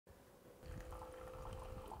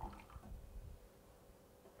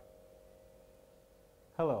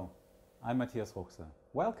Hello, I'm Matthias Ruchse.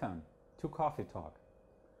 Welcome to Coffee Talk.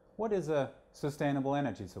 What is a sustainable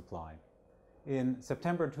energy supply? In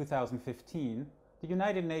September 2015, the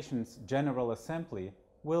United Nations General Assembly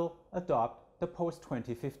will adopt the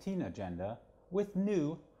post-2015 agenda with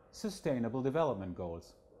new Sustainable Development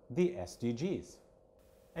Goals, the SDGs.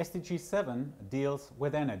 SDG 7 deals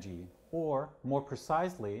with energy, or more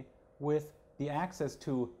precisely, with the access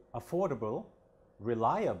to affordable,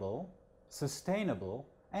 reliable, sustainable,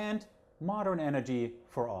 and modern energy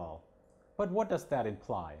for all. But what does that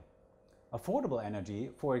imply? Affordable energy,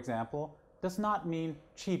 for example, does not mean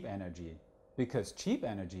cheap energy, because cheap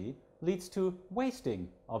energy leads to wasting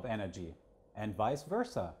of energy, and vice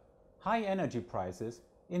versa. High energy prices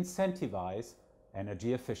incentivize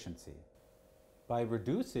energy efficiency. By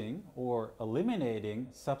reducing or eliminating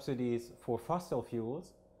subsidies for fossil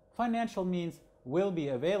fuels, financial means will be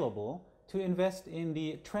available to invest in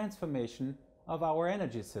the transformation of our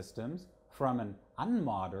energy systems from an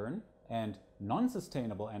unmodern and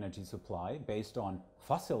non-sustainable energy supply based on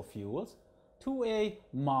fossil fuels to a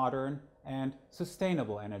modern and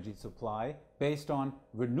sustainable energy supply based on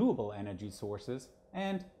renewable energy sources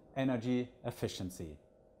and energy efficiency.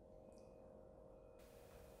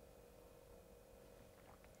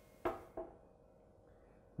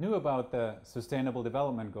 New about the Sustainable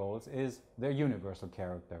Development Goals is their universal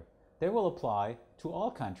character. They will apply to all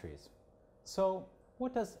countries. So,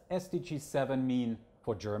 what does SDG 7 mean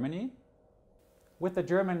for Germany? With the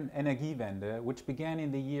German Energiewende, which began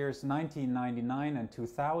in the years 1999 and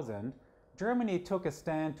 2000, Germany took a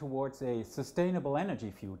stand towards a sustainable energy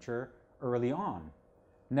future early on.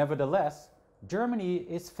 Nevertheless, Germany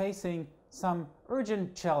is facing some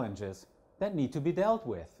urgent challenges that need to be dealt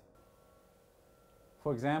with.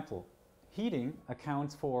 For example, heating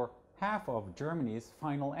accounts for half of Germany's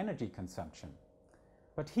final energy consumption.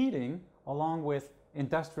 But heating, along with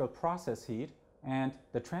industrial process heat and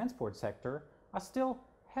the transport sector, are still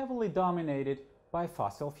heavily dominated by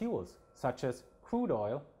fossil fuels, such as crude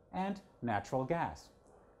oil and natural gas.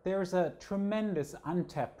 There is a tremendous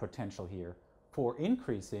untapped potential here for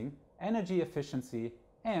increasing energy efficiency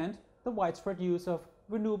and the widespread use of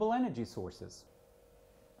renewable energy sources.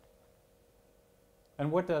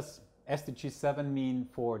 And what does SDG 7 mean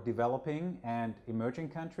for developing and emerging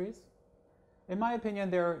countries? In my opinion,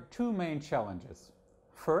 there are two main challenges.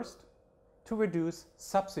 First, to reduce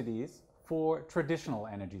subsidies for traditional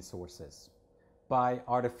energy sources. By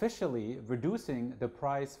artificially reducing the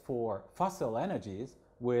price for fossil energies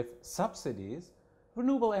with subsidies,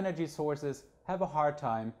 renewable energy sources have a hard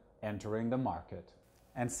time entering the market.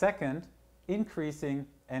 And second, increasing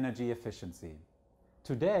energy efficiency.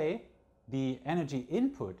 Today, the energy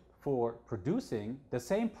input for producing the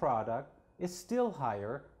same product is still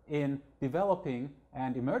higher in developing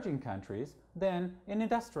and emerging countries than in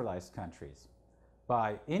industrialized countries.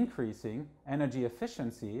 By increasing energy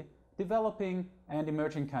efficiency, developing and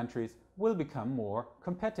emerging countries will become more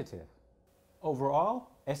competitive.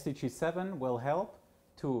 Overall, SDG 7 will help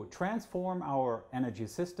to transform our energy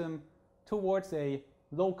system towards a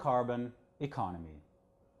low-carbon economy.